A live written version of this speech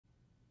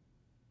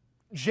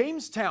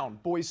Jamestown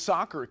boys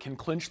soccer can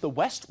clinch the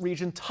West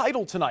Region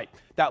title tonight.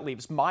 That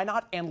leaves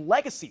Minot and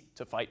Legacy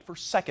to fight for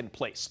second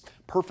place.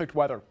 Perfect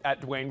weather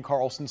at Dwayne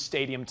Carlson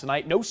Stadium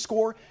tonight. No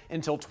score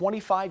until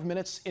 25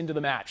 minutes into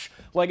the match.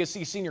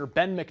 Legacy senior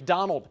Ben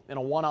McDonald in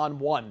a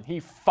one-on-one.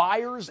 He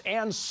fires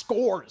and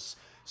scores.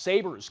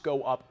 Sabres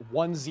go up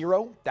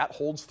 1-0. That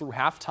holds through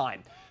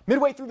halftime.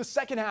 Midway through the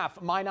second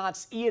half,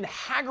 Minot's Ian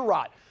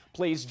Haggerott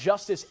plays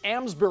Justice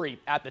Amsbury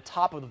at the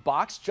top of the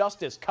box.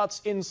 Justice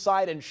cuts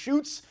inside and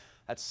shoots.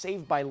 That's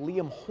saved by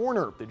Liam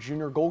Horner, the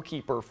junior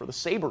goalkeeper for the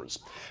Sabres.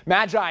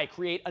 Magi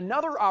create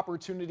another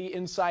opportunity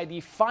inside the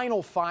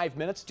final 5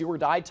 minutes, do or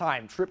die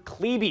time. Trip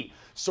Klebe,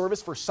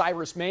 service for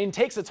Cyrus Main,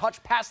 takes a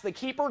touch past the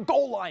keeper,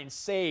 goal line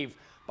save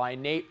by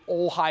Nate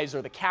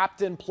Olheiser, the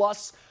captain,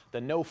 plus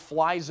the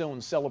no-fly zone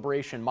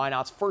celebration.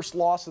 Minot's first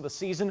loss of the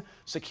season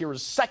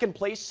secures second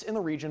place in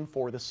the region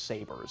for the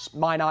Sabres.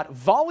 Minot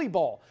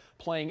volleyball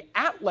playing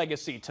at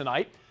Legacy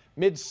tonight.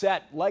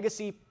 Mid-set,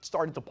 Legacy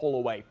started to pull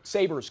away.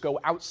 Sabres go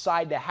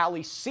outside to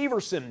Hallie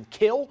Severson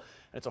kill,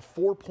 and it's a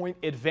 4-point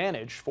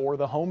advantage for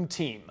the home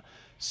team.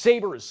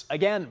 Sabres,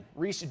 again,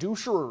 Reese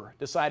Duscherer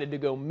decided to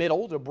go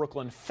middle to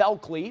Brooklyn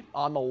Felkley.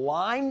 On the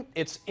line,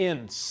 it's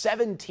in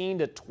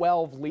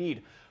 17-12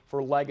 lead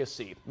for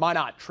Legacy.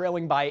 Minot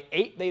trailing by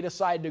 8. They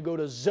decide to go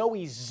to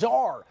Zoe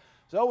Czar.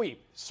 Zoe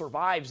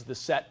survives the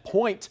set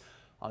point.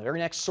 On the very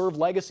next serve,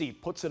 Legacy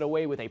puts it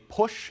away with a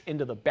push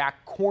into the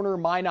back corner.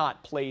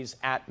 Minot plays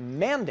at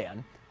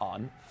Mandan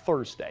on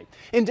Thursday.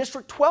 In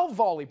District 12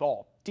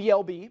 volleyball,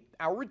 DLB,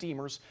 Our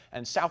Redeemers,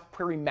 and South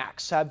Prairie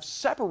Max have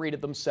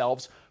separated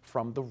themselves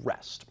from the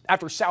rest.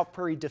 After South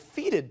Prairie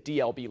defeated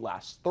DLB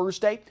last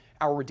Thursday,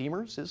 Our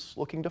Redeemers is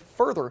looking to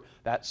further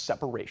that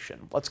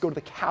separation. Let's go to the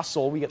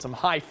Castle. We get some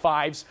high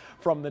fives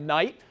from the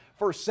night.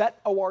 First set,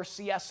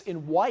 ORCS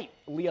in white.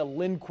 Leah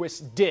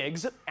Lindquist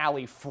digs.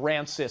 Allie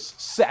Francis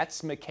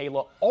sets.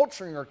 Michaela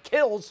Altringer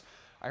kills.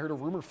 I heard a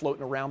rumor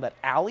floating around that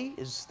Allie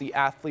is the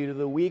athlete of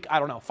the week. I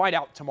don't know. Find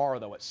out tomorrow,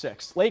 though, at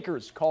 6.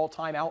 Lakers call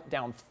timeout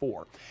down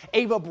 4.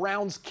 Ava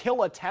Brown's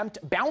kill attempt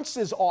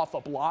bounces off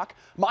a block.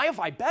 Maya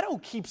Vibeto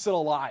keeps it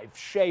alive.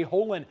 Shea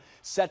Holen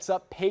sets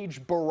up.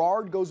 Paige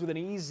Berard goes with an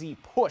easy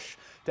push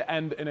to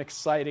end an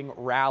exciting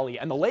rally.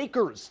 And the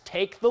Lakers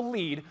take the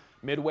lead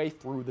midway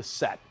through the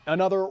set.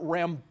 Another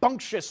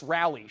rambunctious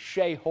rally.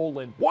 Shea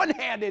Holen,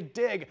 one-handed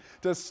dig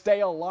to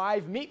stay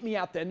alive. Meet me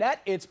at the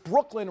net. It's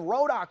Brooklyn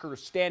Rodacher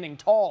standing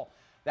tall.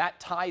 That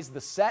ties the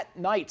set.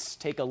 Knights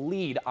take a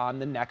lead on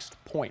the next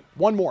point.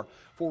 One more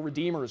for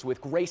Redeemers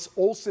with Grace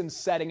Olson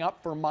setting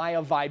up for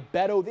Maya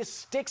Vibeto. This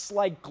sticks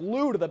like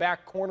glue to the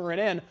back corner and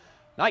in.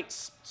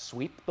 Knights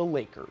sweep the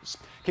Lakers.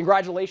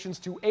 Congratulations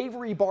to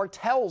Avery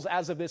Bartels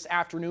as of this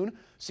afternoon.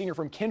 Senior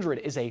from Kindred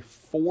is a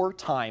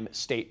 4-time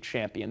state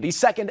champion, the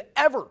second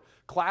ever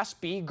Class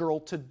B girl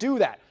to do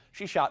that.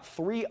 She shot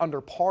 3 under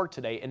par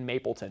today in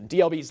Mapleton.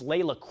 DLB's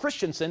Layla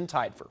Christensen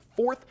tied for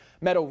 4th.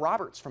 Meadow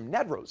Roberts from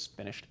Nedrose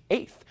finished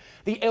 8th.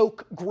 The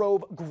Oak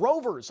Grove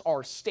Grovers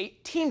are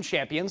state team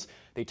champions.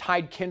 They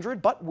tied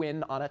Kindred but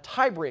win on a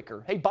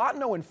tiebreaker. Hey,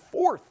 Bottineau in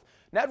 4th.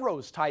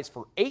 Nedrose ties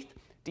for 8th.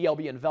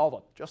 DLB and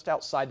Velva just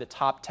outside the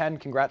top 10.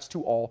 Congrats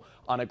to all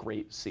on a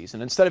great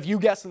season. Instead of you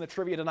guessing the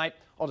trivia tonight,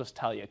 I'll just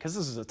tell you, because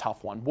this is a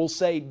tough one. We'll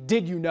say,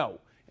 did you know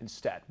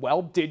instead?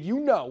 Well, did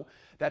you know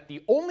that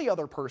the only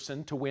other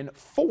person to win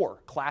 4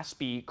 Class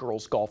B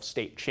girls golf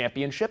state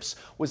championships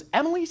was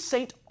Emily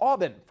St.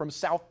 Aubin from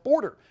South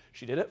Border?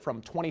 She did it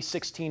from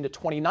 2016 to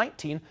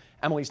 2019.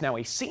 Emily's now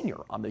a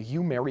senior on the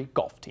U Mary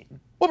golf team.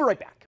 We'll be right back.